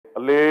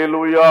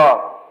அல்லேலூயா.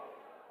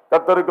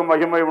 கர்த்தருக்கு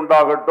மகிமை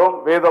உண்டாகட்டும்.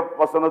 வேத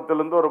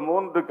வசனத்திலிருந்து ஒரு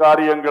 3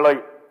 காரியங்களை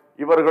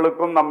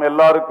இவர்களுக்கும் நம்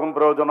எல்லாருக்கும்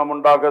பிரயோஜனம்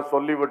உண்டாக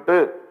சொல்லிவிட்டு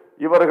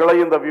இவர்களை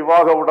இந்த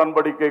விவாக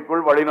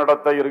உடன்படிக்கைக்குள்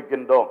வழிநடத்த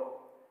இருக்கின்றோம்.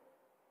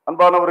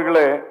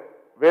 அன்பானவர்களே,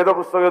 வேத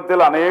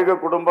புஸ்தகத்தில் அநேக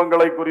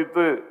குடும்பங்களை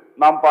குறித்து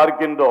நாம்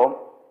பார்க்கின்றோம்.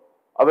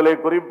 அதிலே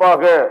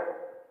குறிப்பாக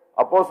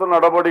அப்போஸ்தலர்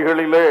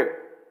நடபடிகளிலே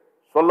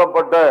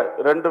சொல்லப்பட்ட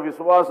 2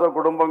 விசுவாச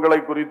குடும்பங்களை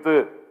குறித்து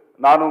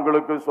நான்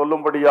உங்களுக்கு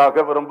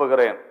சொல்லும்படியாக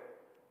விரும்புகிறேன்.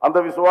 அந்த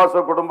விசுவாச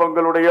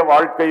குடும்பங்களுடைய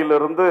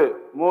வாழ்க்கையிலிருந்து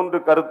 3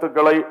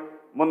 கருத்துக்களை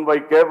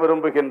முன்வைக்க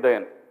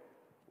விரும்புகின்றேன்.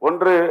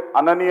 ஒன்று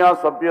அனனியா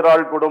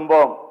சப்பீராள்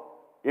குடும்பம்,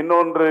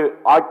 இன்னொன்று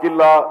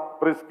ஆக்கில்லா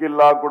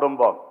பிரிஸ்கில்லா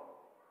குடும்பம்.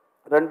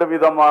 2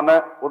 விதமான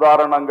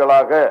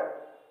உதாரணங்களாக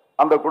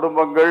அந்த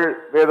குடும்பங்கள்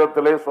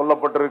வேதத்திலே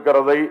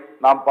சொல்லப்பட்டிருக்கிறதை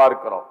நாம்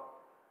பார்க்கிறோம்.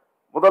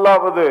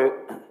 முதலாவது,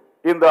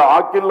 இந்த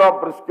ஆக்கில்லா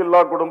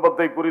பிரிஸ்கில்லா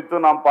குடும்பத்தை குறித்து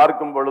நாம்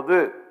பார்க்கும் பொழுது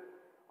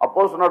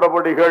அப்போஸ்தலர்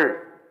நடபடிகள்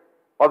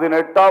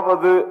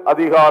 18வது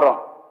அதிகாரம்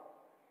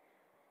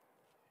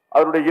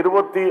அதனுடைய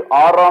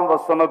 26ஆம்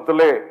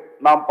வசனத்திலே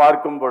நாம்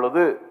பார்க்கும்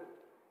பொழுது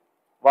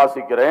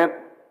வாசிக்கிறேன்.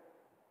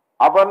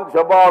 அவன்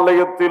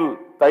ஜெபாலயத்தில்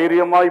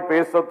தைரியமாய்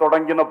பேச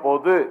தொடங்கின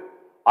போது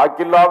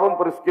ஆக்கில்லாவும்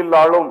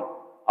பிரிஸ்கில்லாளும்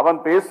அவன்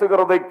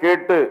பேசுகிறதை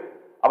கேட்டு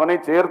அவனை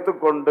சேர்த்து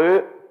கொண்டு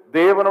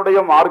தேவனுடைய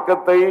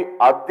மார்க்கத்தை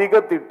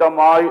அதிக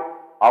திட்டமாய்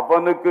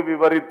அவனுக்கு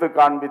விவரித்து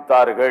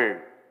காண்பித்தார்கள்.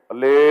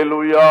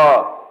 அல்லேலூயா.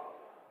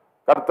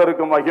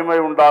 கர்த்தருக்கு மகிமை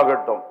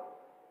உண்டாகட்டும்.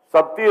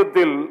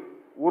 சத்தியத்தில்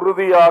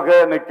உறுதியாக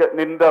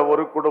நின்ற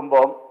ஒரு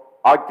குடும்பம்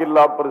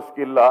ஆக்கில்லா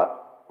பிரிஸ்கில்லா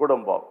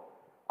குடும்பம்.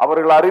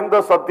 அவர்கள் அறிந்த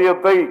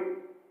சத்தியத்தை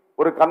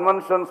ஒரு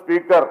கன்வென்ஷன்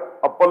ஸ்பீக்கர்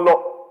அப்பல்லோ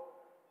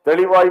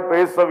தெளிவாய்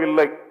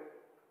பேசவில்லை.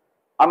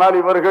 ஆனால்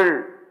இவர்கள்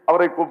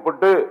அவரை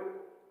கூப்பிட்டு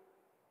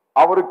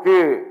அவருக்கு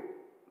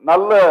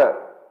நல்ல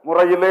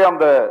முறையிலே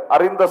அந்த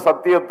அறிந்த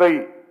சத்தியத்தை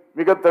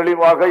மிக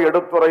தெளிவாக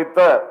எடுத்துரைத்த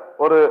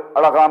ஒரு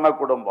அழகான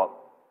குடும்பம்.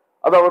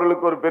 அது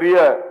அவர்களுக்கு ஒரு பெரிய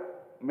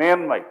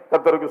மேன்மை.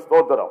 கர்த்தருக்கு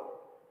ஸ்தோத்திரம்.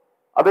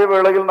 அதே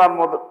வேளையில்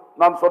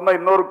நான் சொன்ன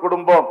இன்னொரு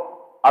குடும்பம்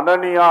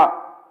அனனியா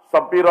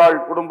சப்பீராள்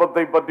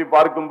குடும்பத்தை பற்றி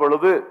பார்க்கும்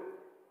பொழுது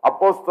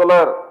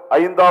அப்போஸ்தலர்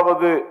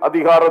 5வது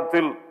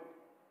அதிகாரத்தில்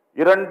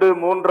 2,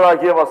 3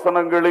 ஆகிய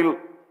வசனங்களில்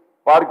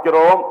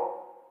பார்க்கிறோம்.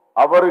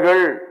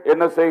 அவர்கள்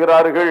என்ன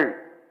செய்கிறார்கள்?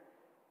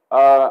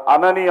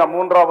 அனனியா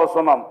 3ஆம்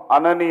வசனம்,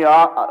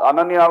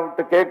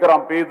 அனனியாவிட்டு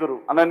கேட்கிறான் பேதுரு,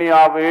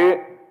 அனனியாவே,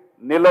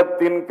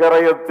 நிலத்தின்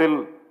கிரயத்தில்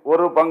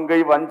ஒரு பங்கை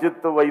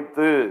வஞ்சித்து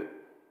வைத்து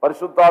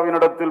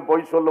பரிசுத்தாவினிடத்தில்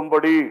பொய்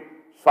சொல்லும்படி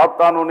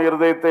சாத்தான் உன்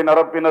இருதயத்தை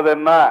நிரப்பினது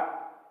என்ன?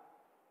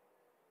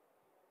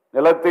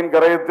 நிலத்தின்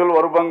கிரயத்தில்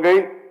ஒரு பங்கை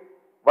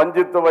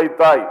வஞ்சித்து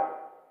வைத்தாய்.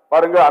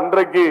 பாருங்க,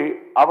 அன்றைக்கு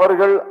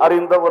அவர்கள்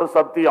அறிந்த ஒரு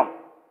சத்தியம்,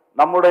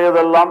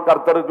 நம்முடையதெல்லாம்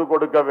கர்த்தருக்கு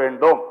கொடுக்க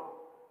வேண்டும்.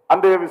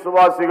 அன்றைய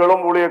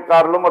விசுவாசிகளும்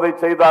ஊழியக்காரர்களும் அதை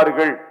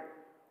செய்தார்கள்.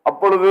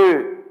 அப்பொழுது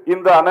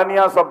இந்த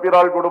அனனியா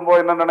சப்பீராள்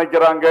குடும்பம் என்ன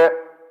நினைக்கிறாங்க?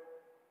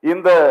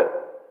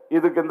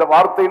 இந்த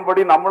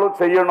வார்த்தையின்படி நம்மளும்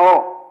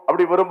செய்யணும்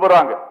அப்படி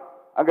விரும்புறாங்க.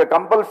 அங்க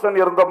கம்பல்ஷன்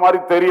இருந்த மாதிரி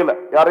தெரியல,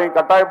 யாரையும்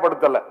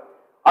கட்டாயப்படுத்தல.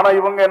 ஆனா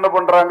இவங்க என்ன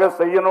பண்றாங்க?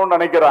 செய்யணும்னு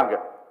நினைக்கிறாங்க.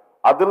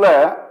 அதுல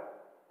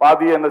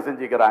பாதியை என்ன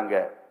செஞ்சுக்கிறாங்க?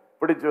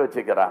 பிடிச்சு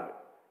வச்சுக்கிறாங்க.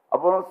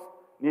 அப்போ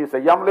நீ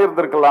செய்யாமலே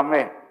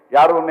இருந்திருக்கலாமே,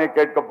 யாரும் உன்னை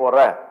கேட்க போற?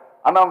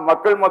 ஆனா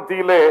மக்கள்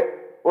மத்தியிலே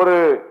ஒரு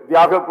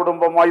தியாக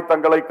குடும்பமாய்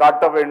தங்களை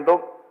காட்ட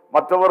வேண்டும்.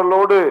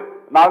 மற்றவர்களோடு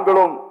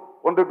நாங்களும்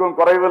ஒன்றுக்கும்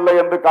குறைவில்லை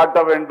என்று காட்ட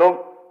வேண்டும்.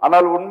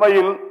 ஆனால்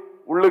உண்மையில்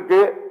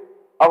உள்ளுக்கு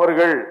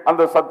அவர்கள்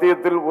அந்த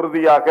சத்தியத்தில்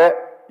உறுதியாக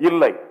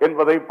இல்லை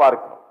என்பதை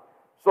பார்க்கிறோம்.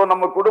 சோ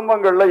நம்ம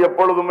குடும்பங்கள்ல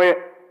எப்பொழுதுமே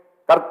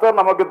கர்த்தர்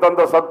நமக்கு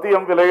தந்த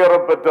சத்தியம் விலையேற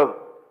பெற்றது.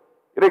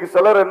 இன்னைக்கு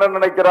சிலர் என்ன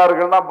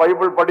நினைக்கிறார்கள்னா,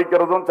 பைபிள்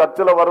படிக்கிறதும்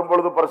சர்ச்சில்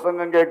வரும்பொழுது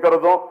பிரசங்கம்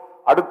கேட்கறதும்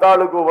அடுத்த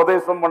ஆளுக்கு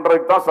உபதேசம்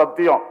பண்றதுக்கு தான்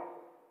சத்தியம்.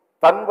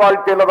 தன்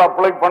வாழ்க்கையில் அதை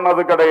அப்ளை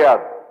பண்ணது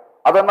கிடையாது.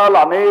 அதனால்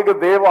அநேக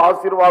தேவ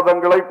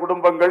ஆசீர்வாதங்களை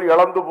குடும்பங்கள்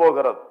இழந்து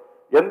போகிறது.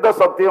 எந்த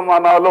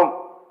சத்தியமானாலும்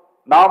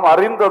நாம்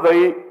அறிந்ததை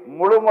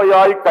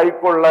முழுமையாய்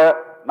கைக்கொள்ள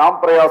நாம்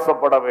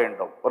பிரயாசப்பட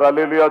வேண்டும். ஒரு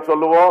அல்லேலூயா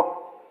சொல்லுவோம்.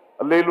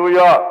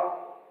 அல்லேலூயா.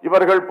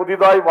 இவர்கள்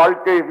புதிதாய்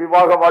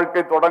விவாக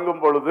வாழ்க்கை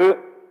தொடங்கும் பொழுது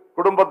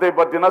குடும்பத்தை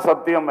பற்றின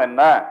சத்தியம்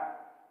என்ன?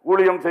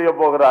 ஊழியம் செய்ய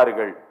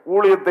போகிறார்கள்,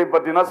 ஊழியத்தை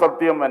பற்றின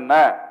சத்தியம் என்ன?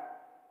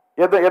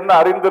 என்ன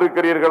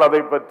அறிந்திருக்கிறீர்கள்?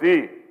 அதை பற்றி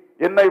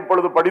என்ன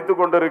இப்பொழுது படித்துக்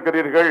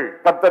கொண்டிருக்கிறீர்கள்?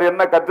 கர்த்தர்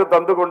என்ன கற்று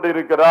தந்து கொண்டு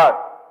இருக்கிறார்?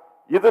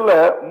 இதுல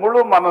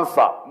முழு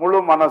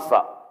மனசா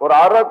ஒரு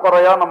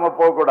அறக்குறையா நம்ம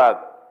போக கூடாது.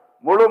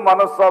 முழு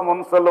மனசா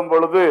முன் செல்லும்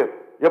பொழுது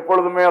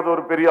எப்பொழுதுமே அது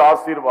ஒரு பெரிய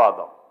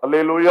ஆசீர்வாதம்.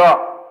 அல்லேலூயா.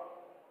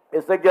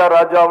 எசேக்கியா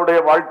ராஜாவுடைய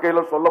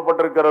வாழ்க்கையில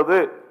சொல்லப்பட்டிருக்கிறது,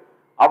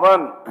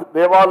 அவன்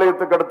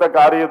தேவாலயத்துக்கு அடுத்த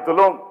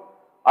காரியத்திலும்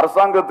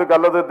அரசாங்கத்துக்கு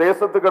அல்லது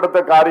தேசத்துக்கு அடுத்த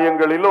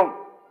காரியங்களிலும்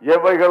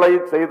எவைகளை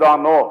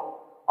செய்தானோ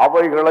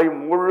அவைகளை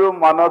முழு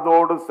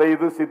மனதோடு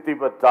செய்து சித்தி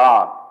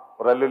பெற்றான்.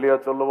 ஒரு அல்லேலூயா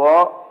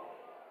சொல்லுவோம்.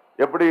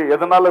 எப்படி,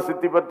 எதனால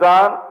சித்தி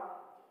பெற்றான்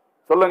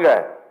சொல்லுங்க?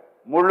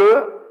 முழு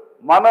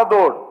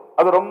மனதோடு.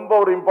 அது ரொம்ப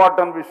ஒரு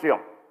இம்பார்ட்டன்ட்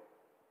விஷயம்.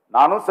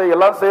 நானும்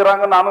எல்லாம்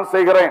செய்யறாங்க, நானும்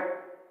செய்கிறேன்,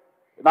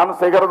 நானும்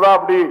செய்கிறதா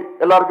அப்படி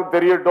எல்லாருக்கும்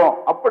தெரியட்டும்,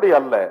 அப்படி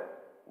அல்ல.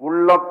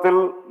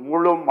 உள்ளத்தில்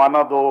முழு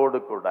மனதோடு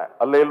கூட.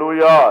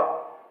 அல்லேலூயா.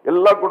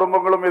 எல்லா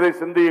குடும்பங்களும் இதை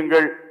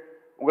சிந்தியுங்கள்.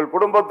 உங்கள்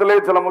குடும்பத்திலே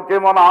சில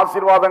முக்கியமான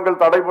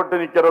ஆசீர்வாதங்கள் தடைபட்டு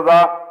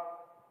நிற்கிறதா?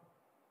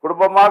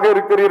 குடும்பமாக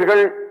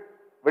இருக்கிறீர்கள்,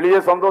 வெளியே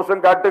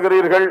சந்தோஷம்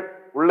காட்டுகிறீர்கள்,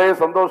 உள்ளே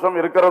சந்தோஷம்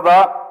இருக்கிறதா?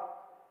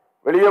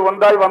 வெளியே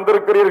ஒன்றாய்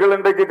வந்திருக்கிறீர்கள்,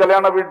 இன்றைக்கு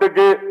கல்யாண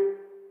வீட்டுக்கு,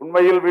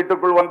 உண்மையில்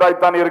வீட்டுக்குள்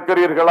ஒன்றாய்த்தான்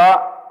இருக்கிறீர்களா?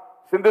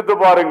 சிந்தித்து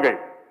பாருங்கள்.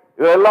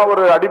 இதெல்லாம்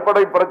ஒரு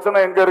அடிப்படை பிரச்சனை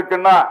எங்க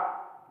இருக்குன்னா,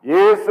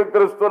 இயேசு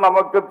கிறிஸ்து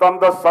நமக்கு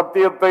தந்த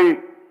சத்தியத்தை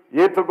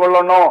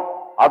ஏற்றுக்கொள்ளணும்,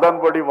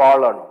 அதன்படி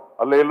வாழணும்.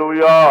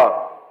 அல்லேலூயா.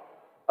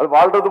 அது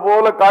வாழ்றது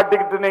போல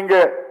காட்டிக்கிட்டு நீங்க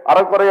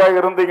அறக்குறையா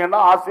இருந்தீங்கன்னா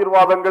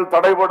ஆசீர்வாதங்கள்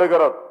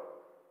தடைபடுகிறது,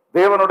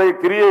 தேவனுடைய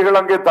கிரியைகள்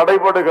அங்கே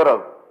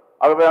தடைபடுகிறது.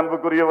 ஆகவே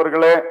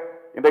அன்புக்குரியவர்களே,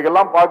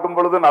 இன்றைக்கெல்லாம் பார்க்கும்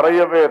பொழுது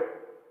நிறைய பேர்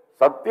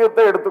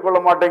சத்தியத்தை எடுத்துக்கொள்ள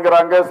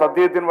மாட்டேங்கிறாங்க,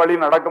 சத்தியத்தின் வழி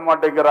நடக்க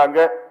மாட்டேங்கிறாங்க.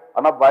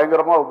 ஆனா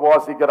பயங்கரமா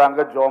உபவாசிக்கிறாங்க,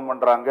 ஜெபம்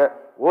பண்றாங்க,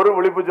 ஒரு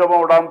விழிப்பு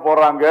ஜெபம் விடாம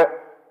போறாங்க,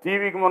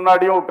 டிவிக்கு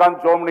முன்னாடியும்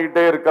உட்கார்ந்து ஜெபம்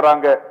பண்ணிக்கிட்டே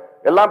இருக்கிறாங்க.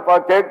 எல்லாம்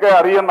கேட்க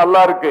அறிய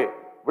நல்லா இருக்கு.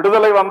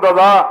 விடுதலை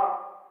வந்ததா?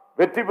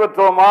 வெற்றி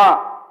பெற்றோமா?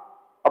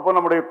 அப்போ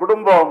நம்முடைய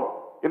குடும்பம்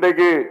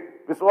இன்றைக்கு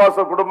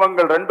விசுவாச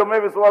குடும்பங்கள், ரெண்டுமே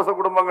விசுவாச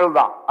குடும்பங்கள்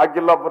தான்.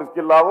 அகில்லா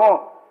பிரிஸ்கில்லாவும்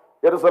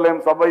எருசலேம்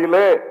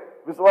சபையிலே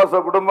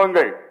விசுவாச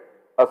குடும்பங்கள்.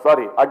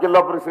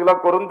 அகில்லா பிரிஸ்கில்லா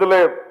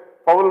கொரிந்திலே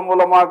பவுல்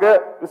மூலமாக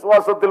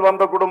விசுவாசத்தில்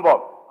வந்த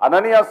குடும்பம்.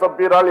 அனனியா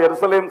சப்பீரால்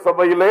எருசலேம்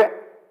சபையிலே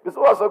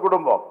விசுவாச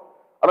குடும்பம்.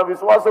 ஆனா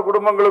விசுவாச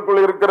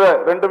குடும்பங்களுக்குள் இருக்கிற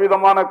ரெண்டு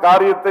விதமான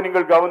காரியத்தை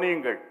நீங்கள்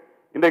கவனியுங்கள்.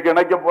 இன்றைக்கு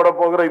இணைக்க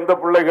போகிற இந்த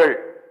பிள்ளைகள்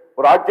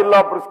ஒரு அகில்லா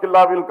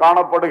பிரிஸ்கில்லாவில்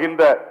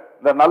காணப்படுகின்ற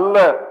இந்த நல்ல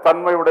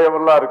தன்மை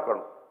உடையவர்களா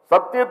இருக்கணும்.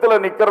 சத்தியத்துல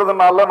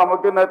நிக்கிறதுனால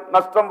நமக்கு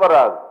நஷ்டம்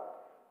வராது,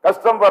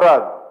 கஷ்டம்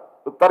வராது.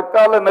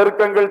 தற்கால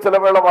நெருக்கங்கள் சில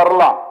வேளை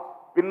வரலாம்,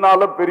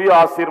 பின்னால பெரிய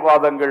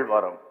ஆசீர்வாதங்கள்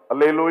வரும்.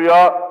 அல்லேலூயா.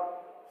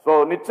 சோ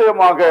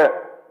நிச்சயமாக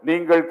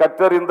நீங்கள்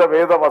கற்றறிந்த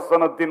வேத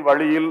வசனத்தின்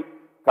வழியில்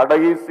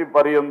கடைசி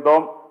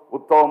பரியந்தம்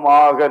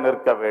உத்தமமாக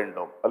நிற்க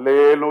வேண்டும்.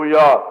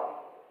 அல்லேலூயா.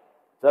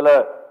 சில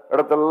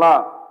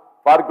இடத்தெல்லாம்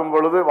பார்க்கும்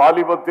பொழுது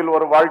வாலிபத்தில்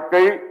ஒரு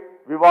வாழ்க்கை,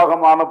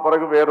 விவாகமான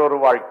பிறகு வேறொரு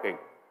வாழ்க்கை,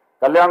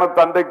 கல்யாண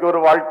தந்தைக்கு ஒரு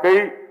வாழ்க்கை,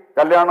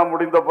 கல்யாணம்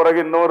முடிந்த பிறகு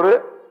இன்னொரு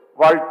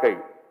வாழ்க்கை.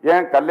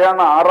 ஏன் கல்யாண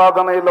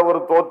ஆராதனையில ஒரு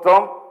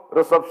தோற்றம்,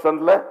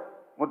 ரிசப்ஷன்ல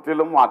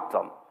முற்றிலும்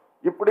மாற்றம்,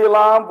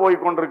 இப்படியெல்லாம்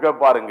போய் கொண்டிருக்க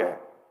பாருங்க.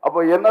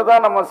 அப்ப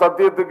என்னதான் நம்ம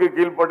சத்தியத்துக்கு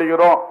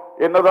கீழ்ப்படுகிறோம்,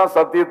 என்னதான்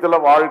சத்தியத்துல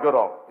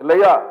வாழ்கிறோம்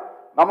இல்லையா?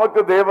 நமக்கு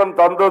தேவன்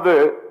தந்தது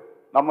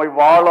நம்மை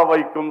வாழ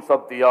வைக்கும்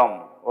சத்தியம்.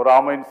 ஒரு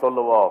ஆமைன்னு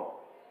சொல்லுவோம்.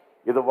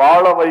 இது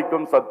வாழ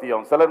வைக்கும்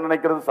சத்தியம். சிலர்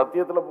நினைக்கிறது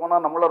சத்தியத்துல போனா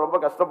நம்மள ரொம்ப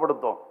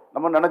கஷ்டப்படுத்தும்,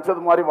 நம்ம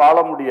நினைச்சது மாதிரி வாழ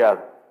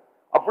முடியாது.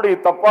 அப்படி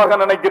தப்பாக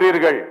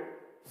நினைக்கிறீர்கள்.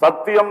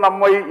 சத்தியம்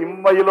நம்மை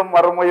இம்மையிலும்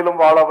மறுமையிலும்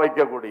வாழ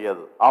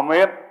வைக்கக்கூடியது.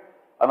 ஆமென்.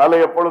 அதனால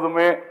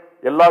எப்பொழுதுமே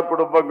எல்லா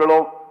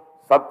குடும்பங்களும்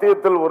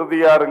சத்தியத்தில்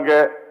உறுதியா இருங்க.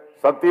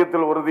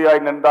 சத்தியத்தில் உறுதியாய்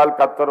நின்றால்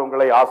கர்த்தர்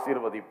உங்களை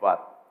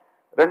ஆசீர்வதிப்பார்.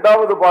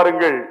 இரண்டாவது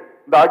பாருங்கள்,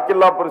 இந்த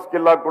அகில்லா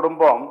பிரிஸ்கில்லா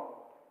குடும்பம்,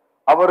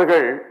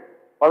 அவர்கள்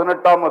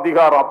 18ஆம்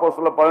அதிகாரம்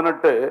அப்போஸ்தலர்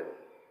 18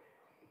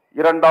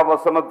 2ஆம்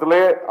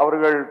வசனத்திலே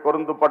அவர்கள்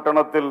கொரிந்து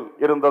பட்டணத்தில்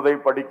இருந்ததை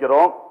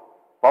படிக்கிறோம்.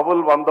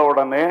 பவுல்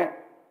வந்தவுடனே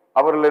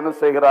அவர்கள் என்ன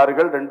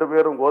செய்கிறார்கள்? ரெண்டு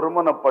பேரும்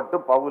ஒருமனப்பட்டு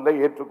பவுலை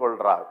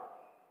ஏற்றுக்கொள்றார்.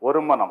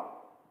 ஒரு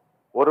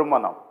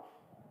மனம்.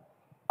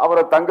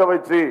 அவரை தங்க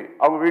வச்சு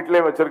அவங்க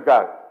வீட்டிலே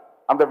வச்சிருக்காங்க.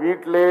 அந்த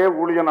வீட்டிலே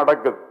ஊழியம்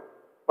நடக்குது.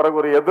 பிறகு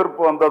ஒரு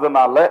எதிர்ப்பு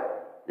வந்ததுனால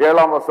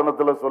 7ஆம்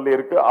வசனத்துல சொல்லி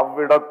இருக்கு,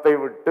 அவ்விடத்தை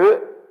விட்டு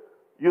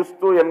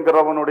யுஸ்து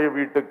என்கிறவனுடைய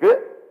வீட்டுக்கு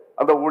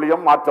அந்த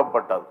ஊழியம்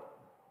மாற்றப்பட்டது.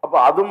 அப்ப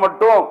அது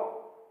மட்டும்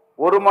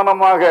ஒரு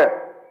மனமாக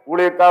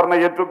ஊழியக்காரனை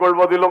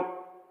ஏற்றுக்கொள்வதிலும்,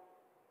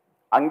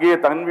 அங்கே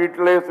தன்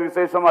வீட்டிலே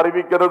சுவிசேஷம்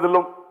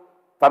அறிவிக்கிறதிலும்,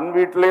 தன்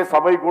வீட்டிலே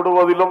சபை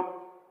கூடுவதிலும்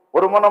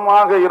ஒரு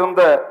மனமாக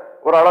இருந்த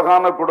ஒரு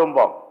அழகான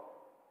குடும்பம்.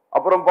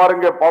 அப்புறம்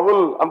பாருங்க,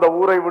 பவுல் அந்த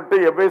ஊரை விட்டு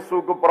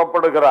எபேசுக்கு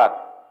புறப்படுகிறார்.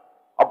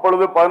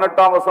 அப்பொழுது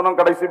 18ஆம் வசனம்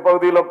கடைசி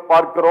பகுதியில்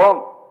பார்க்கிறோம்,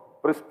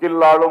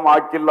 பிரிஸ்கில்லாலும்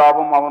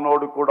ஆக்கில்லாவும்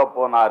அவனோடு கூட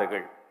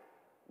போனார்கள்.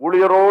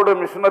 ஊழியரோடு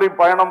மிஷனரி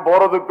பயணம்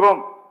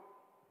போறதுக்கும்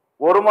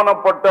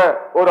ஒருமனப்பட்ட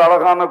ஒரு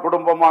அழகான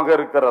குடும்பமாக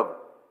இருக்கிறது.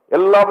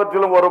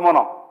 எல்லாவற்றிலும் ஒரு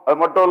மனம். அது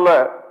மட்டும் இல்ல,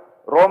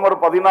 ரோமர்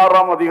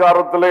 16ஆம்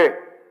அதிகாரத்திலே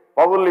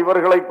பவுல்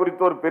இவர்களை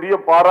குறித்து ஒரு பெரிய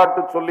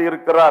பாராட்டு சொல்லி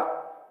இருக்கிறார்.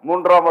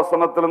 3ஆம்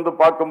வசனத்திலிருந்து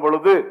பார்க்கும்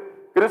பொழுது,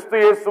 கிறிஸ்து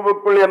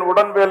இயேசுவுக்குள் என்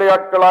உடன்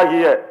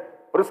வேலையாட்களாகிய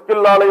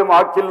பிரிஸ்கில்லாவையும்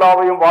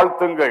ஆக்கில்லாவையும்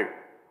வாழ்த்துங்கள்.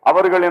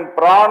 அவர்கள் என்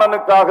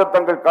பிராணனுக்காக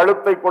தங்கள்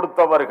கழுத்தை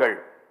கொடுத்தவர்கள்.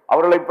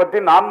 அவர்களை பற்றி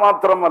நான்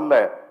மாத்திரம் அல்ல,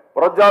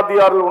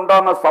 புறஜாதியாரில்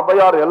உண்டான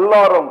சபையார்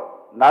எல்லாரும்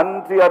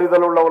நன்றி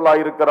அறிதல்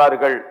உள்ளவர்களாக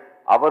இருக்கிறார்கள்.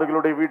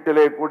 அவர்களுடைய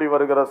வீட்டிலே கூடி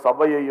வருகிற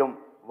சபையையும்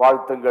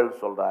வாழ்த்துங்கள்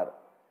சொல்றார்.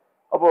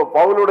 அப்போ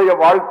பவுலுடைய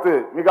வாழ்த்து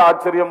மிக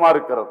ஆச்சரியமா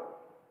இருக்கிறது.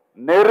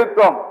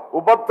 நெருக்கம்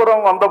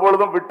உபத்திரம் வந்த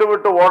பொழுதும் விட்டு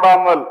விட்டு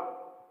ஓடாமல்,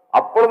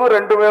 அப்பொழுதும்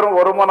ரெண்டு பேரும்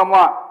ஒரு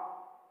மனமா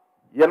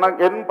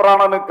என்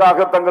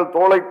பிராணனுக்காக தங்கள்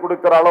தோளை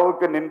கொடுக்கிற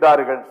அளவுக்கு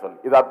நின்றார்கள் சொல்லி,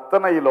 இது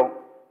அத்தனையிலும்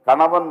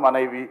கணவன்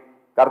மனைவி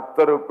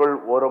கர்த்தருக்குள்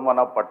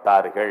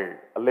ஒருமனப்பட்டார்கள்.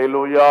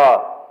 அல்லேலூயா.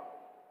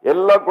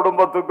 எல்லா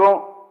குடும்பத்துக்கும்,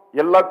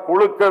 எல்லா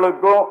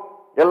குழுக்களுக்கும்,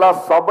 எல்லா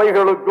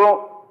சபைகளுக்கும்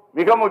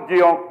மிக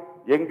முக்கியம்,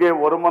 எங்கே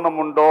ஒருமனம்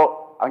உண்டோ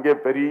அங்கே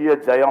பெரிய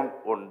ஜெயம்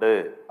உண்டு.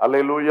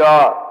 அல்லேலூயா.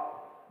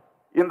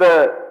 இந்த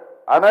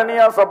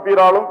அனனியா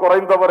சப்பீராலும்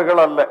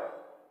குறைந்தவர்கள் அல்ல,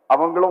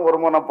 அவங்களும்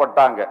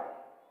ஒருமனப்பட்டாங்க.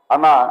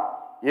 ஆனா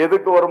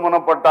எதுக்கு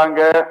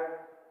ஒருமனப்பட்டாங்க?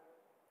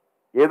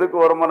 எதுக்கு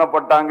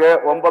ஒருமனப்பட்டாங்க?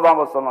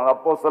 9ஆம் வசனம்,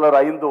 அப்போஸ்தலர்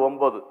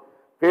 5:9.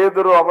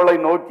 பேதுரு அவளை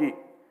நோக்கி,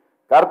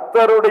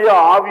 கர்த்தருடைய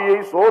ஆவியை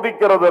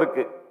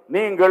சோதிக்கிறதற்கு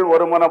நீங்கள்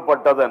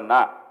ஒருமனப்பட்டது என்ன?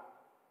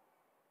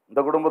 இந்த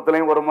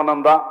குடும்பத்திலையும் ஒரு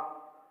மனம்தான்,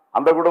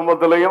 அந்த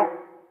குடும்பத்திலையும்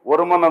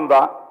ஒரு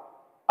மனம்தான்.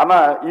 ஆனா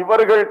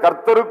இவர்கள்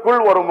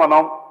கர்த்தருக்குள் ஒரு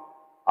மனம்,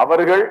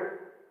 அவர்கள்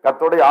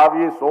கர்த்தருடைய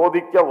ஆவியை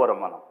சோதிக்க ஒரு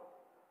மனம்.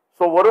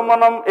 சோ ஒரு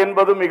மனம்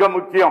என்பது மிக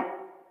முக்கியம்.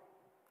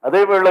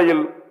 அதே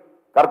வேளையில்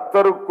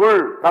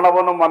கர்த்தருக்குள்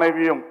கணவனும்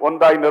மனைவியும்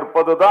ஒன்றாய்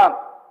நிற்பதுதான்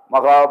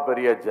மகா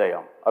பெரிய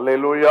ஜெயம்.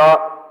 அல்லேலூயா.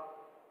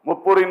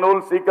 முப்புரி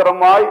நூல்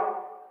சீக்கிரமாய்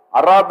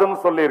அராதுன்னு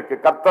சொல்லியிருக்கு.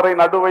 கர்த்தரை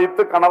நடு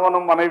வைத்து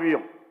கணவனும்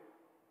மனைவியும்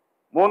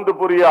 3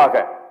 புரியாக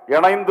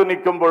இணைந்து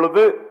நிற்கும்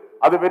பொழுது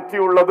அது வெற்றி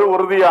உள்ளது,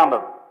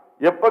 உறுதியானது.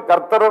 எப்ப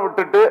கர்த்தரை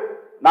விட்டுட்டு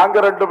நாங்க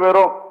ரெண்டு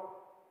பேரும்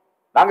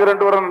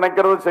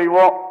நினைக்கிறது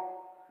செய்வோம்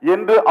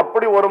என்று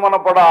அப்படி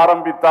ஒருமனப்பட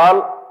ஆரம்பித்தால்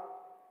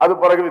அது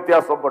பிறகு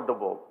வித்தியாசப்பட்டு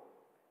போகும்.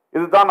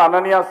 இதுதான்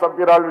அனனியா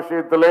சப்பீராள்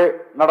விஷயத்திலே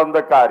நடந்த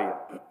காரியம்.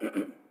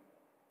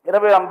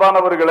 எனவே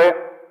அன்பானவர்களே,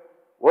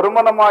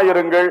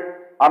 ஒருமனமாயிருங்கள்,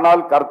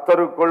 ஆனால்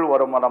கர்த்தருக்குள்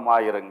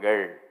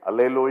ஒருமனமாயிருங்கள்.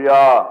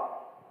 அல்லேலூயா.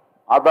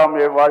 ஆதாம்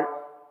ஏவாள்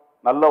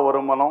நல்ல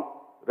ஒருமனம்,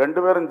 2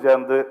 பேரும்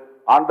சேர்ந்து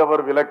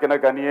ஆண்டவர் விலக்கின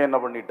கனியை என்ன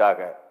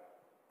பண்ணிட்டாங்க?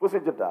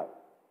 புசிச்சுட்டார்.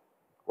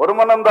 ஒரு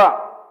மனம்தான்,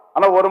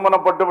 ஆனா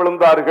ஒருமனப்பட்டு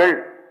விழுந்தார்கள்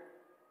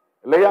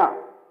இல்லையா?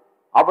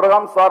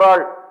 ஆபிரகாம்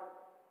சாராள்,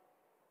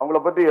 அவங்கள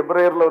பற்றி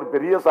எபிரேயர்ல ஒரு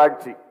பெரிய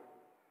சாட்சி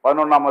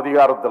 11ஆம்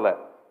அதிகாரத்துல,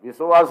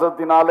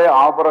 விசுவாசத்தினாலே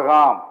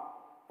ஆபிரகாம்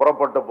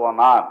புறப்பட்டு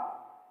போனான்.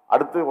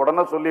 அடுத்து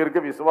உடனே சொல்லி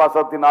இருக்கு,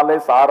 விசுவாசத்தினாலே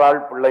சாராள்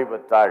பிள்ளை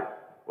பெற்றாள்.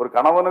 ஒரு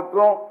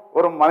கணவனுக்கும்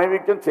ஒரு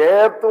மனைவிக்கும்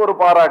சேர்த்து ஒரு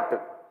பாராட்டு.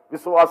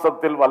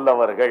 விசுவாசத்தில்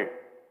வல்லவர்கள்,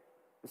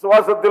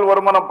 விசுவாசத்தில்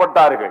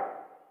ஒருமனப்பட்டார்கள்.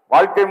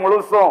 வாழ்க்கை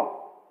முழுசும்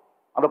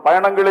அந்த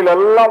பயணங்களில்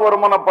எல்லாம்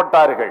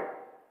ஒருமனப்பட்டார்கள்.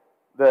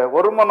 இந்த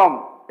ஒருமனம்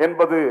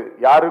என்பது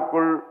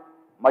யாருக்குள்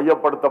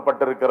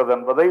மையப்படுத்தப்பட்டிருக்கிறது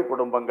என்பதை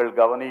குடும்பங்கள்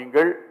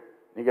கவனியுங்கள்.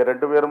 நீங்க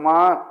 2 பேருமா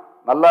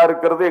நல்லா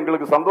இருக்கிறது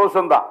எங்களுக்கு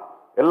சந்தோஷம்தான்,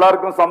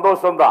 எல்லாருக்கும்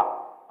சந்தோஷம்தான்.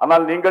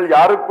 ஆனால் நீங்கள்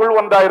யாருக்குள்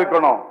ஒன்றா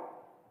இருக்கணும்?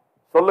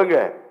 சொல்லுங்க.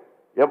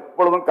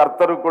 எப்பொழுதும்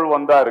கர்த்தருக்குள்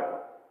ஒன்றா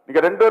இருக்கும். நீங்க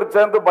 2 பேரும்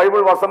சேர்ந்து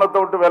பைபிள் வசனத்தை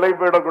விட்டு விலை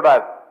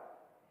போயிடக்கூடாது.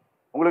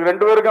 உங்களுக்கு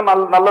 2 பேருக்கும்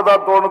நல்லதா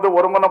தோணுது,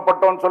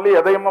 ஒருமனப்பட்டோன்னு சொல்லி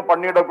எதையுமே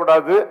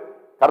பண்ணிடக்கூடாது.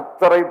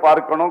 கர்த்தரை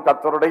பார்க்கணும்,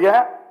 கர்த்தருடைய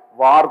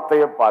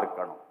வார்த்தையை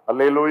பார்க்கணும்.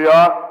 அல்லேலூயா.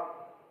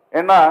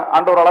 என்ன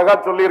ஆண்டவர் அழகா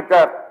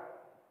சொல்லியிருக்கார்,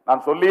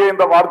 நான் சொல்லிய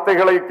இந்த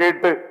வார்த்தைகளை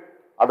கேட்டு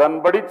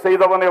அதன்படி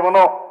செய்தவன்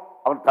எவனோ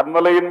அவன்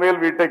கன்மலையின் மேல்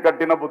வீட்டை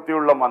கட்டின புத்தி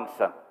உள்ள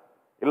மனுஷன்,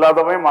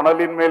 இல்லாதவன்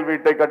மணலின் மேல்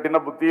வீட்டை கட்டின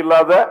புத்தி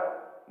இல்லாத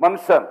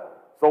மனுஷன்.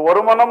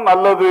 ஒருமனம்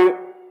நல்லது,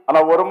 ஆனா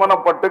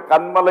ஒருமனப்பட்டு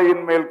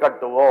கன்மலையின் மேல்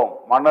கட்டுவோம்,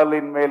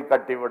 மணலின் மேல்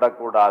கட்டிவிடக்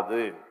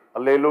கூடாது.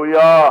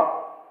 அல்லேலூயா.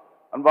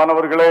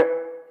 அன்பானவர்களே,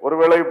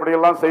 ஒருவேளை இப்படி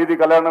எல்லாம் செய்தி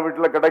கல்யாண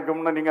வீட்டுல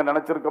கிடைக்கும்னு நீங்க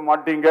நினைச்சிருக்க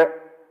மாட்டீங்க.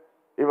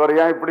 இவர்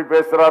ஏன் இப்படி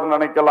பேசுறாருன்னு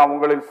நினைக்கலாம்.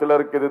 உங்களில்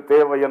சிலருக்கு இது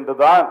தேவை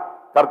என்றுதான்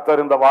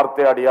கர்த்தர் இந்த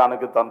வார்த்தை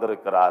அடியானுக்கு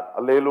தந்திருக்கிறார்.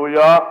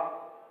 அல்லேலூயா.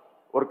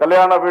 ஒரு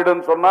கல்யாண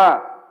வீடுன்னு சொன்னா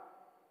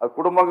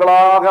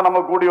குடும்பங்களாக நம்ம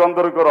கூடி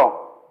வந்திருக்கிறோம்.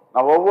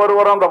 நாம்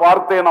ஒவ்வொருவரும் அந்த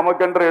வார்த்தையை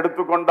நமக்கென்று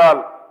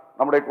எடுத்துக்கொண்டால்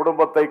நம்முடைய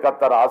குடும்பத்தை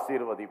கர்த்தர்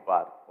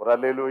ஆசீர்வதிப்பார். ஒரு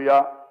அல்லேலூயா.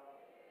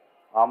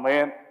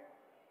 ஆமென்.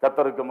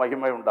 கர்த்தருக்கு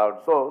மகிமை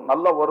உண்டாகும்.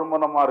 நல்ல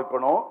ஒருமனமா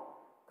இருக்கணும்,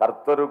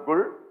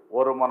 கர்த்தருக்குள்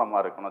ஒருமனமா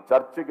இருக்கணும்.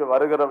 சர்ச்சுக்கு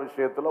வருகிற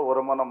விஷயத்துல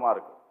ஒருமனமா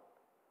இருக்கணும்.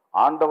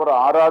 ஆண்டவரை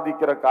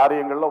ஆராதிக்கிற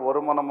காரியங்கள்ல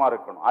ஒருமனமா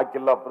இருக்கணும்.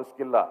 ஆக்கில்லா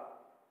பிரிஸ்கில்லா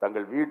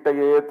தங்கள்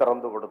வீட்டையே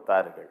திறந்து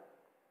கொடுத்தார்கள்.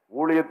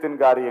 ஊழியத்தின்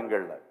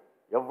காரியங்கள்ல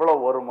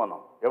எவ்வளவு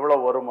ஒருமனம்,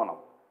 எவ்வளவு ஒருமனம்.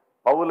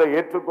 பவுலை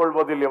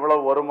ஏற்றுக்கொள்வதில்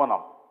எவ்வளவு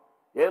ஒருமனம்.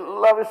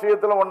 எல்லா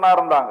விஷயத்திலும் ஒன்னா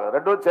இருந்தாங்க.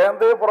 2 பேரும்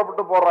சேர்ந்தே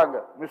புறப்பட்டு போறாங்க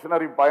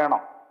மிஷனரி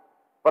பயணம்.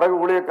 பிறகு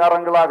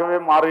ஊழியக்காரங்களாகவே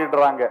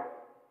மாறிடுறாங்க,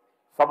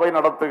 சபை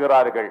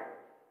நடத்துகிறார்கள்.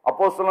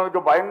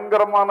 அப்போஸ்தலனுக்கு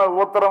பயங்கரமான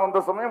உத்தரம்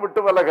வந்த சமயம்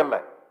விட்டு விலகல்ல.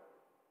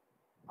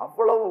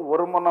 அவ்வளவு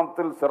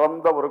ஒருமனத்தில்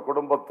சிறந்த ஒரு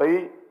குடும்பத்தை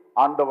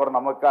ஆண்டவர்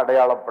நமக்கு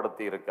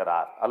அடையாளப்படுத்தி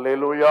இருக்கிறார்.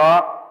 அல்லேலூயா.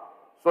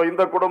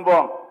 இந்த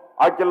குடும்பம்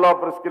ஆக்கில்லா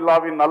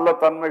பிரிஸ்கில்லாவின் நல்ல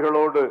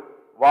தன்மைகளோடு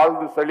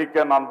வாழ்ந்து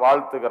செழிக்க நான்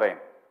வாழ்த்துகிறேன்.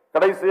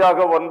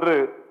 கடைசியாக ஒன்று,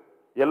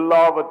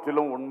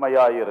 எல்லாவற்றிலும்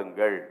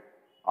உண்மையாயிருங்கள்.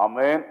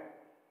 ஆமென்.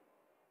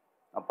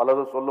 நான்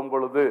பலது சொல்லும்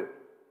பொழுது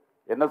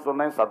என்ன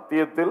சொன்னேன்?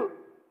 சத்தியத்தில்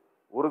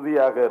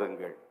உறுதியாக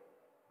இருங்கள்.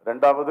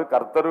 2வது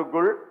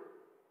கர்த்தருக்குள்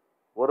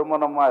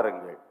ஒருமனமா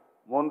இருங்கள்.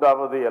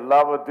 3வது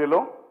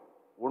எல்லாவற்றிலும்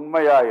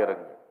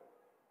உண்மையாயிருங்கள்.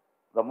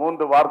 இந்த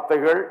 3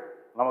 வார்த்தைகள்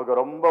நமக்கு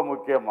ரொம்ப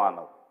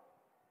முக்கியமானது.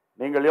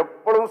 நீங்கள்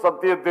எப்பொழுதும்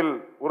சத்தியத்தில்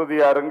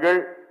உறுதியா இருங்கள்,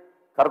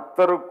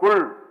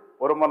 கர்த்தருக்குள்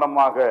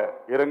ஒருமனமாக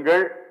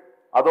இருங்கள்,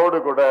 அதோடு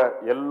கூட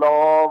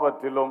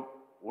எல்லாவற்றிலும்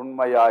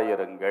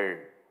உண்மையாயிருங்கள்.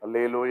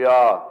 அல்லேலூயா.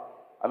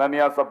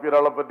 அனனியா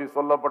சப்பீராளை பற்றி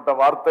சொல்லப்பட்ட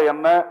வார்த்தை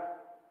என்ன?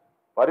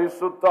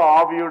 பரிசுத்த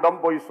ஆவியிடம்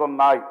போய்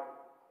சொன்னாய்,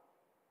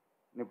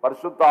 நீ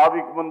பரிசுத்த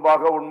ஆவிக்கு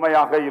முன்பாக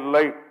உண்மையாக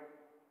இல்லை.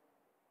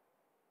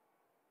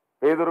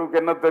 பேதுருவுக்கு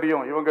என்ன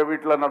தெரியும் இவங்க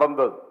வீட்டுல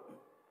நடந்தது?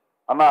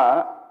 ஆனா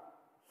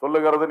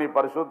சொல்லுகிறது, நீ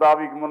பரிசுத்த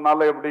ஆவிக்கு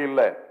முன்னால எப்படி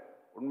இல்லை?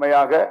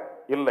 உண்மையாக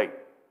இல்லை.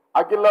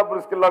 அகில்லா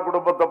பிரிஸ்கில்லா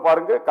குடும்பத்தை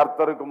பாருங்க,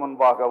 கர்த்தருக்கு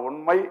முன்பாக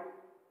உண்மை,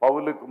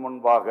 பவுலுக்கு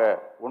முன்பாக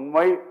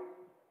உண்மை,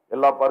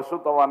 எல்லா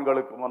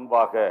பரிசுத்தவான்களுக்கு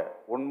முன்பாக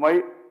உண்மை.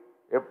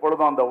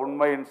 எப்பொழுதும் அந்த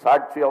உண்மையின்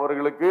சாட்சி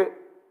அவர்களுக்கு,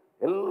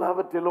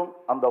 எல்லாவற்றிலும்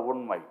அந்த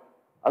உண்மை.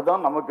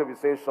 அதுதான் நமக்கு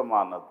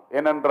விசேஷமானது.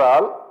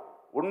 ஏனென்றால்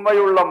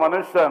உண்மையுள்ள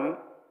மனுஷன்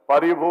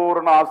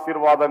பரிபூர்ண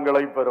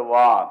ஆசீர்வாதங்களை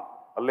பெறுவான்.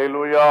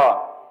 அல்லேலூயா.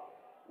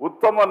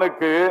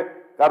 உத்தமனுக்கு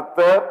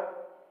கர்த்தர்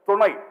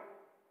துணை.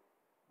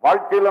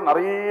 வாழ்க்கையில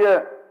நிறைய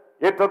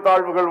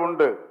ஏற்றத்தாழ்வுகள்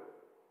உண்டு,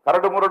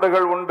 கரடு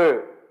முரடுகள் உண்டு,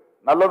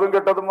 நல்லதும்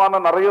கெட்டதுமான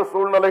நிறைய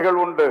சூழ்நிலைகள்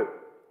உண்டு.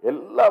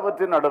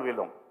 எல்லாவற்றின்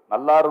நடுவிலும்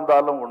நல்லா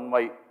இருந்தாலும்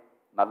உண்மை,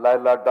 நல்லா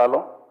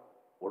இல்லாட்டாலும்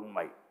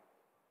உண்மை,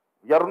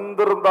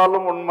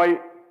 உயர்ந்திருந்தாலும் உண்மை,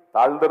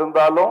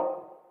 தாழ்ந்திருந்தாலும்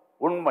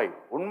உண்மை.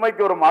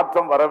 உண்மைக்கு ஒரு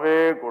மாற்றம் வரவே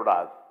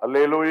கூடாது.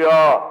 அல்லேலூயா.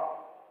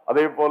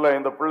 அதே போல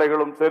இந்த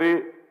பிள்ளைகளும் சரி,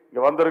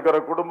 இங்க வந்திருக்கிற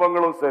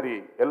குடும்பங்களும் சரி,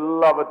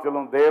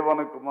 எல்லாவற்றிலும்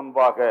தேவனுக்கு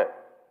முன்பாக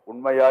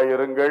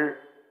உண்மையாயிருங்கள்.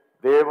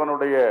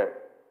 தேவனுடைய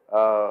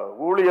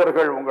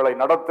ஊழியர்கள் உங்களை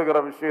நடத்துகிற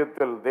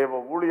விஷயத்தில் தேவ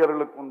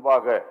ஊழியர்களுக்கு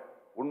முன்பாக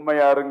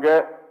உண்மையாருங்க.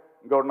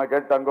 இங்க ஒண்ணு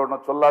கேட்டு அங்க ஒண்ணு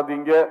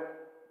சொல்லாதீங்க,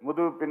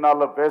 முதுகு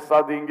பின்னால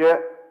பேசாதீங்க,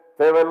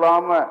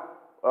 தேவையில்லாம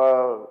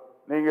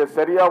நீங்க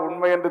சரியா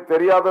உண்மை என்று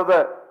தெரியாததை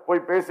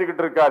போய்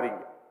பேசிக்கிட்டு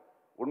இருக்காதீங்க.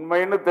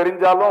 உண்மைன்னு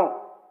தெரிஞ்சாலும்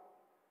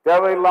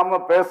தேவையில்லாம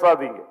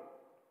பேசாதீங்க.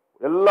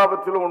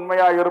 எல்லாவற்றிலும்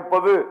உண்மையா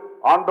இருப்பது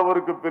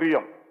ஆண்டவருக்கு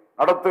பிரியம்,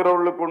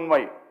 நடத்துகிறவர்களுக்கு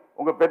உண்மை.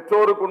 உங்க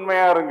பெற்றோருக்கு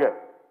உண்மையா இருங்க.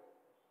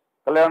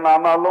 கல்யாணம்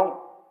ஆனாலும்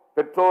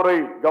பெற்றோரை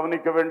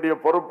கவனிக்க வேண்டிய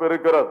பொறுப்பு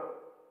இருக்கிறது.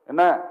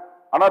 என்ன?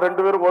 ஆனா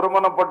ரெண்டு பேரும்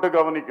ஒருமனப்பட்டு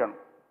கவனிக்கணும்.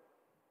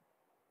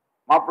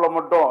 மாப்பிள்ளை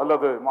மட்டும்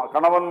அல்லது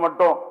கணவன்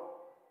மட்டும்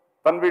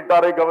தன்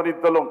வீட்டாரை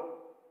கவனித்தலும்,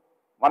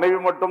 மனைவி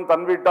மட்டும்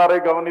தன் வீட்டாரை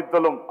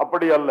கவனித்தலும்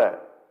அப்படி அல்ல.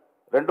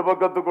 ரெண்டு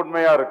பக்கத்துக்கு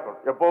உண்மையா இருக்கும்.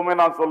 எப்பவுமே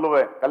நான்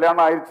சொல்லுவேன்,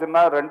 கல்யாணம்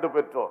ஆயிடுச்சுன்னா ரெண்டு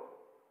பெற்றோர்.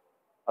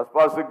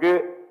 அஸ்பாஸுக்கு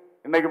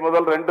இன்னைக்கு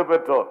முதல் ரெண்டு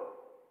பெற்றோர்,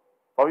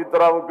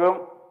 பவித்ராவுக்கும்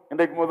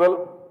இன்னைக்கு முதல்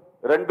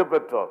ரெண்டு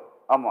பெற்றோர்.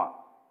 ஆமா,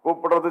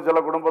 கூப்பிடுறது சில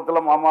குடும்பத்துல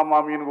மாமா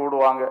மாமின்னு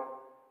கூப்பிடுவாங்க,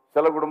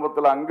 சில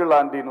குடும்பத்துல அங்கிள்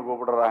ஆண்டின்னு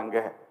கூப்பிடுறாங்க,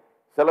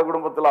 சில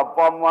குடும்பத்துல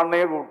அப்பா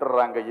அம்மானே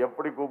கூப்பிடுறாங்க.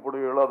 எப்படி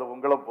கூப்பிடுவீங்களோ அது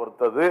உங்களை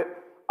பொறுத்தது.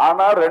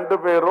 ஆனா ரெண்டு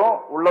பேரும்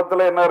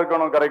உள்ளத்துல என்ன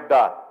இருக்கணும்?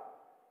 கரெக்டா?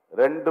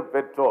 ரெண்டு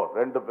பெற்றோர்,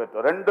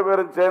 ரெண்டு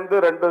பேரும் சேர்ந்து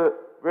ரெண்டு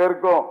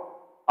பேருக்கும்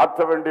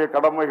ஆற்ற வேண்டிய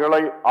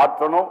கடமைகளை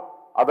ஆற்றணும்.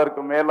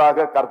 அதற்கு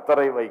மேலாக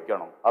கர்த்தரை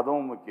வைக்கணும்,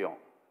 அதுவும் முக்கியம்.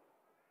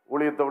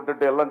 ஊழியத்தை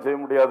விட்டுட்டு எல்லாம் செய்ய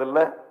முடியாது இல்ல.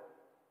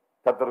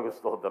 கர்த்தருக்கு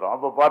ஸ்தோத்திரம்.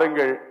 அப்ப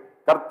பாருங்கள்,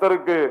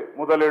 கர்த்தருக்கு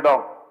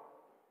முதலிடம்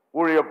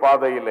ஊழிய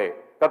பாதையிலே.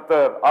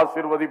 கர்த்தர்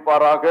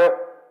ஆசீர்வதிப்பாராக.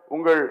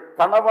 உங்கள்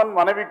கணவன்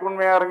மனைவிக்கு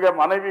உண்மையா இருங்க,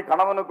 மனைவி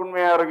கணவனுக்கு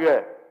உண்மையா இருங்க.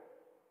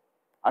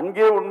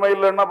 அங்கே உண்மை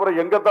இல்லைன்னா அப்புறம்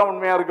எங்கத்தான்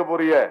உண்மையா இருக்க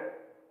போறிய?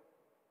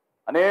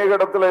 அநேக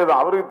இடத்துல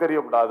அவருக்கு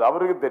தெரியக்கூடாது,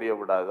 அவருக்கு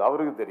தெரியக்கூடாது,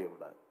 அவருக்கு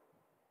தெரியக்கூடாது,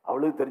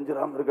 அவளுக்கு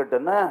தெரிஞ்சிடாம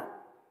இருக்கட்டேன்னா,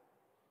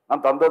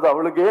 நான் தந்தது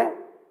அவளுக்கு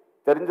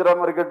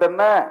தெரிஞ்சிடாம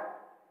இருக்கட்டேன்னா,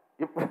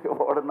 இப்படி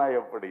ஓடுனா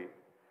எப்படி?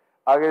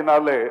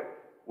 ஆகையினாலே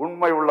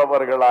உண்மை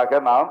உள்ளவர்களாக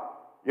நாம்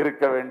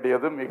இருக்க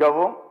வேண்டியது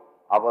மிகவும்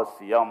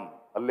அவசியம்.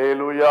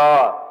 அல்லேலூயா.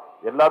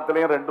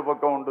 எல்லாத்துலயும் ரெண்டு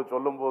பக்கம் உண்டு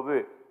சொல்லும் போது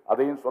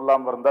அதையும்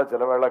சொல்லாம இருந்தா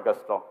சில வேளை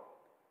கஷ்டம்.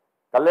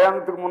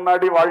 கல்யாணத்துக்கு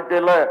முன்னாடி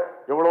வாழ்க்கையில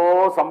எவ்வளோ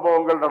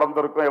சம்பவங்கள்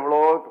நடந்திருக்கும், எவ்வளோ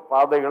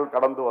பாதைகள்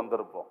கடந்து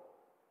வந்திருப்போம்.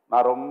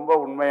 நான் ரொம்ப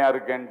உண்மையா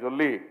இருக்கேன்னு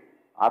சொல்லி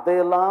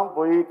அதையெல்லாம்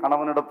போய்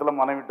கணவனிடத்துல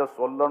மனைவிட்ட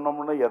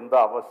சொல்லணும்னு எந்த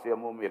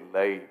அவசியமும்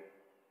இல்லை.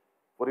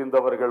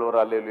 புரிந்தவர்கள் ஒரு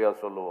அல்லேலூயா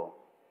சொல்லுவோம்.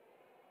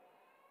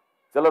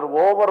 சிலர்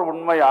ஓவர்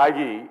உண்மை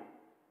ஆகி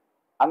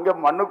அங்க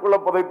மண்ணுக்குள்ள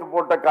புதைத்து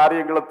போட்ட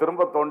காரியங்களை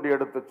திரும்ப தோண்டி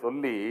எடுத்து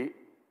சொல்லி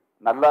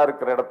நல்லா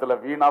இருக்கிற இடத்துல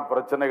வீணா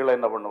பிரச்சனைகளை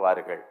என்ன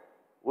பண்ணுவார்கள்?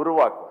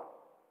 உருவாக்குவார்.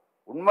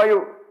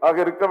 உண்மையாக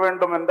இருக்க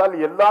வேண்டும் என்றால்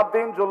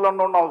எல்லாத்தையும்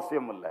சொல்லணும்னு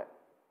அவசியம் இல்லை,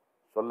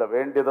 சொல்ல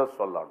வேண்டியதை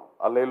சொல்லணும்.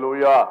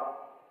 அல்லேலூயா.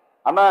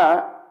 ஆனா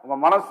உங்க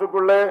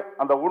மனசுக்குள்ளே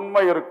அந்த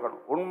உண்மை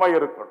இருக்கணும், உண்மை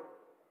இருக்கணும்,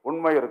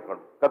 உண்மை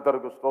இருக்கணும்.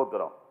 கர்த்தருக்கு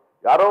ஸ்தோத்திரம்.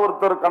 யாரோ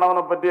ஒருத்தர்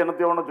கணவனை பற்றி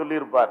என்னத்தையும் ஒண்ணு சொல்லி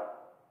இருப்பார்,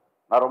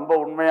 நான் ரொம்ப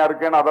உண்மையா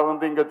இருக்கேன்னு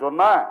அதை இங்க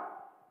சொன்னா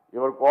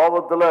இவர்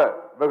கோபத்துல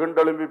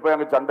வெகுண்டெலும்பி போய்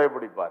அங்க சண்டை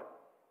பிடிப்பார்.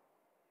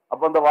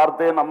 அப்ப அந்த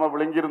வார்த்தையை நம்ம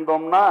விழுங்கி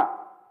இருந்தோம்னா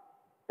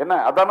என்ன?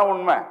 அதான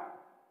உண்மை.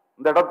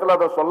 இந்த இடத்துல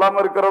அதை சொல்லாம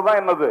இருக்கிறது தான்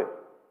என்னது?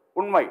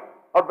 உண்மை.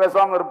 அவர்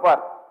பேசாம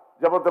இருப்பார்,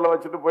 ஜபத்துல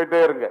வச்சுட்டு போயிட்டே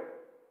இருங்க.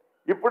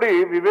 இப்படி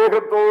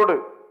விவேகத்தோடு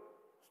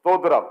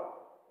ஸ்தோத்திரம்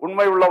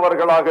உண்மை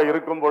உள்ளவர்களாக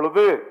இருக்கும்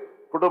பொழுது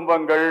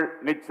குடும்பங்கள்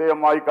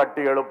நிச்சயமாய்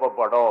கட்டி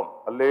எழுப்பப்படும்.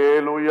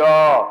 அல்லேலூயா.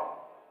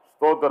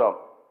 ஸ்தோத்திரம்.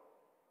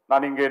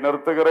 நான் இங்கே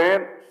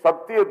நிறுத்துகிறேன்.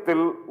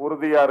 சத்தியத்தில்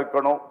உறுதியா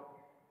இருக்கணும்.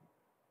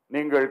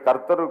 நீங்கள்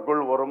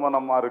கர்த்தருக்குள்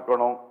ஒருமனமா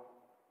இருக்கணும்.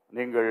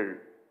 நீங்கள்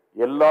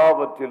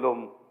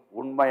எல்லாவற்றிலும்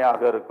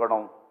உண்மையாக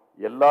இருக்கணும்.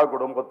 எல்லா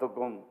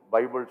குடும்பத்துக்கும்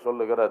பைபிள்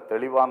சொல்லுகிற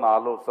தெளிவான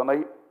ஆலோசனை.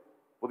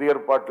 புதிய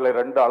ஏற்பாட்டில்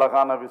 2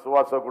 அழகான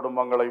விசுவாச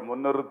குடும்பங்களை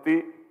முன்னிறுத்தி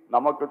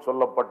நமக்கு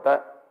சொல்லப்பட்ட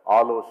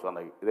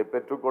ஆலோசனை. இதை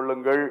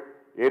பெற்றுக்கொள்ளுங்கள்,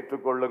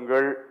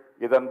 ஏற்றுக்கொள்ளுங்கள்,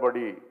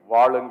 இதன்படி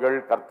வாழுங்கள்.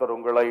 கர்த்தர்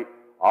உங்களை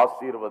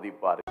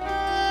ஆசீர்வதிப்பார்.